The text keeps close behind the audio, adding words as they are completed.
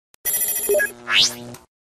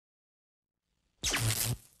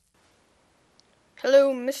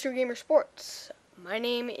Hello, MreGamersSports. My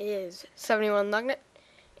name is 71Lugnut,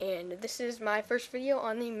 and this is my first video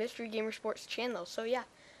on the MreGamersSports channel. So yeah,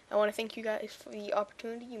 I want to thank you guys for the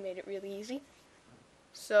opportunity. You made it really easy.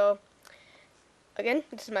 So again,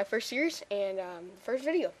 this is my first series and first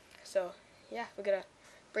video. So yeah, we're gonna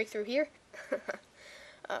break through here.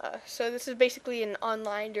 So this is basically an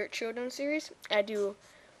online DiRT Showdown series. I do,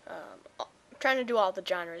 trying to do all the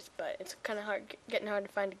genres, but it's kind of getting hard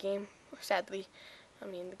to find a game. Sadly, I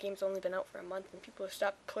mean the game's only been out for a month and people have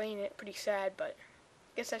stopped playing it. Pretty sad, but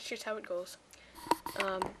I guess that's just how it goes.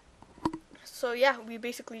 So yeah, we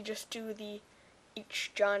basically just do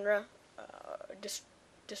each genre,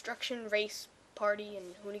 destruction, race, party,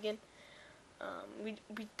 and Hoonigan. We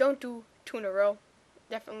don't do 2 in a row,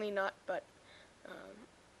 definitely not, but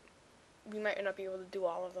we might not be able to do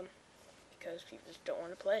all of them because people just don't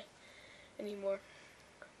want to play anymore.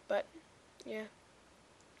 But yeah.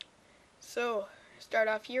 So start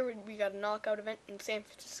off here. We got a knockout event in San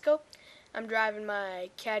Francisco. I'm driving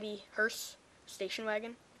my caddy hearse station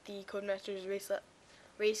wagon, the Codemasters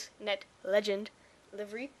RaceNet Legend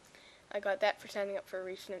livery. I got that for signing up for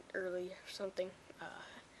RaceNet early or something.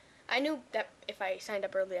 I knew that if I signed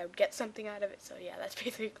up early I would get something out of it, so yeah, that's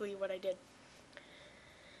basically what I did.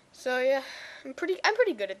 So yeah, I'm pretty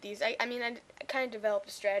good at these. I mean, I kind of developed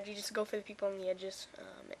a strategy just to go for the people on the edges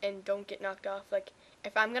and don't get knocked off. Like,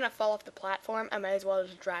 if I'm gonna fall off the platform, I might as well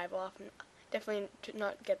just drive off and definitely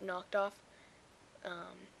not get knocked off.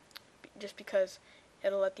 Just because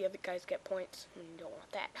it'll let the other guys get points, and you don't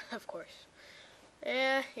want that, of course.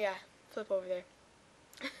 Yeah, flip over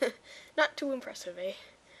there. Not too impressive, eh?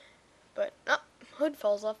 But hood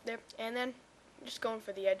falls off there, and then just going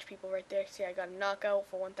for the edge people right there. See, I got a knockout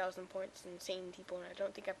for 1,000 points, insane people, and I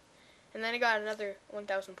don't think and then I got another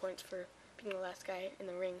 1,000 points for being the last guy in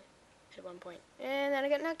the ring at one point. And then I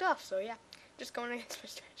got knocked off, so yeah, just going against my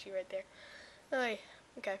strategy right there. Oh,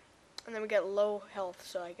 okay. And then we got low health,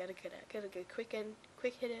 so I gotta get a quick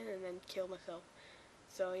hit in and then kill myself.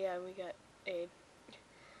 So yeah, we got a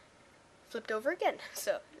flipped over again,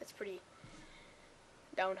 so it's pretty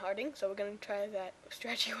downhearting. So we're gonna try that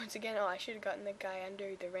strategy once again. Oh, I should have gotten the guy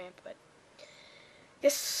under the ramp, but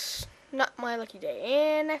guess not my lucky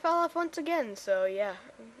day. And I fell off once again, so yeah.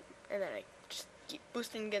 And then I just keep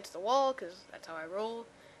boosting against the wall because that's how I roll.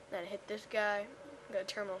 And then I hit this guy. Got a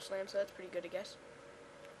terminal slam, so that's pretty good, I guess.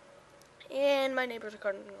 And my neighbors are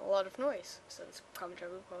causing a lot of noise, so this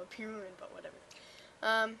commentary will probably be ruined, but whatever.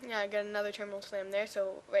 Yeah, I got another terminal slam there,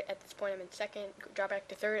 so right at this point I'm in second, drop back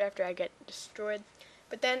to third after I get destroyed.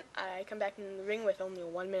 But then I come back in the ring with only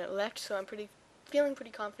 1 minute left, so I'm feeling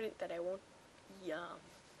pretty confident that I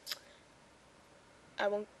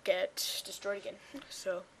won't get destroyed again.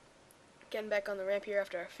 So getting back on the ramp here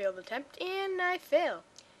after a failed attempt, and I fail.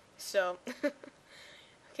 So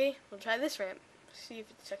okay, we'll try this ramp, see if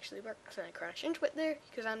it actually works. And I crash into it there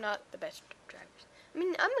because I'm not the best driver. I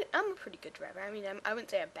mean, I'm a pretty good driver. I mean, I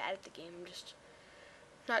wouldn't say I'm bad at the game. I'm just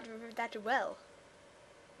not that well.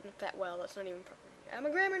 Not that well. That's not even proper. I'm a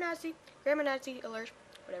grammar Nazi. Grammar Nazi alert.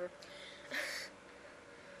 Whatever.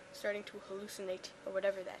 Starting to hallucinate, or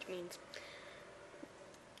whatever that means.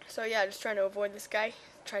 So yeah, just trying to avoid this guy.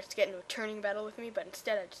 Tries to get into a turning battle with me, but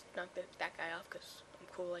instead I just knocked that guy off because I'm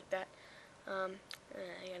cool like that. I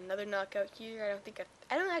got another knockout here.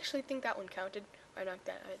 I don't actually think that one counted. I knocked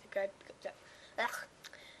that. I think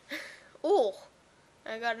Ooh,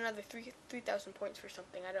 I got another 3,000 points for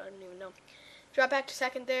something. I don't even know. Drop back to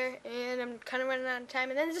second there, and I'm kind of running out of time,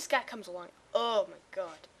 and then this guy comes along. Oh my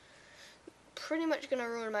god. Pretty much gonna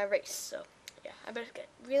ruin my race, so yeah, I better get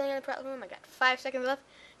really on the platform. I got 5 seconds left.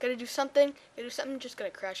 Gotta do something, just gonna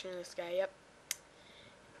crash into this guy, yep.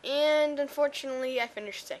 And unfortunately, I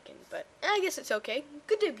finished second, but I guess it's okay.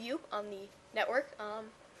 Good debut on the network.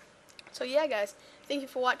 So yeah, guys, thank you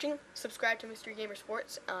for watching. Subscribe to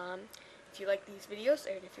MreGamersSports if you like these videos,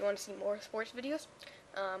 and if you want to see more sports videos.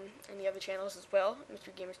 And the other channels as well,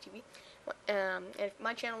 MreGamersTV. And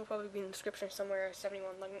my channel will probably be in the description somewhere,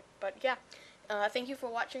 71Lugnut. But yeah, thank you for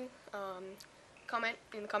watching. Comment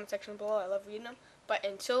in the comment section below. I love reading them. But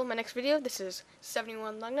until my next video, this is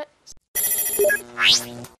 71Lugnut.